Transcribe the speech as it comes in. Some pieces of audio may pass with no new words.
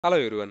Hello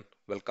everyone,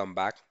 welcome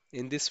back.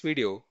 In this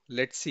video,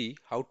 let's see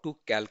how to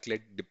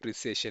calculate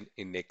depreciation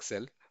in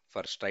Excel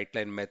for straight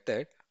line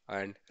method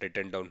and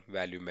written down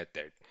value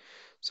method.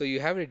 So you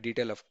have a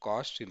detail of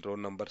cost in row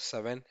number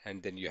 7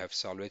 and then you have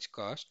salvage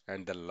cost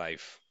and the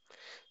life.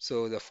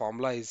 So the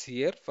formula is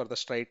here for the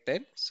straight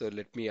line. So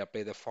let me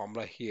apply the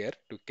formula here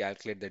to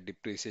calculate the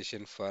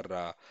depreciation for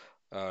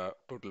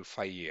total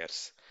 5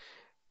 years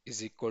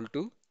is equal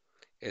to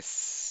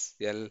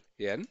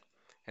SLN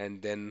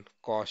and then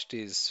cost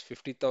is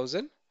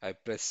 50,000. I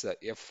press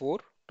F4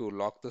 to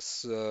lock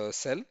this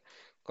cell,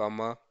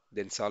 comma,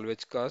 then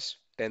salvage cost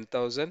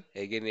 10,000.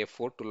 Again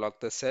F4 to lock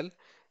the cell,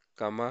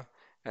 comma,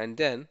 and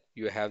then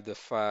you have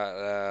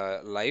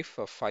the life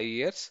of 5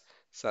 years.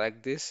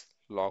 Select this,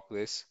 lock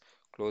this,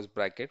 close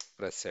bracket,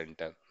 press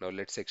enter. Now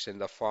let's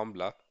extend the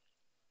formula.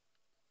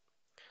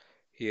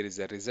 Here is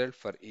the result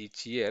for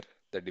each year,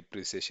 the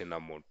depreciation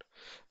amount.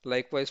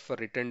 Likewise, for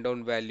written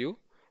down value,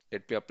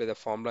 let me apply the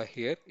formula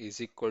here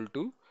is equal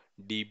to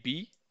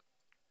dB.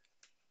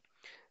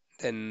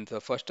 Then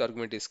the first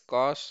argument is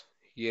cost.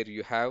 Here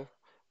you have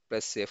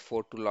press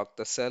F4 to lock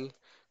the cell,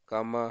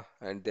 comma,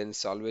 and then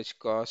salvage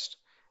cost.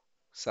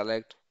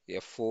 Select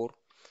F4,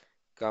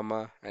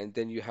 comma, and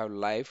then you have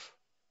life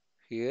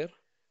here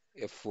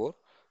F4,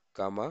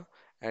 comma,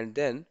 and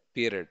then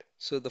period.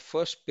 So the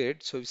first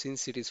period, so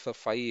since it is for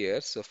 5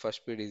 years, so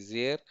first period is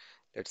here.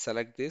 Let's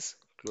select this,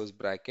 close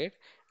bracket,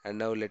 and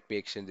now let me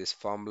extend this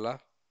formula.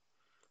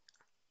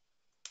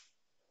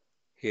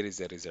 Here is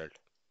the result.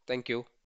 Thank you.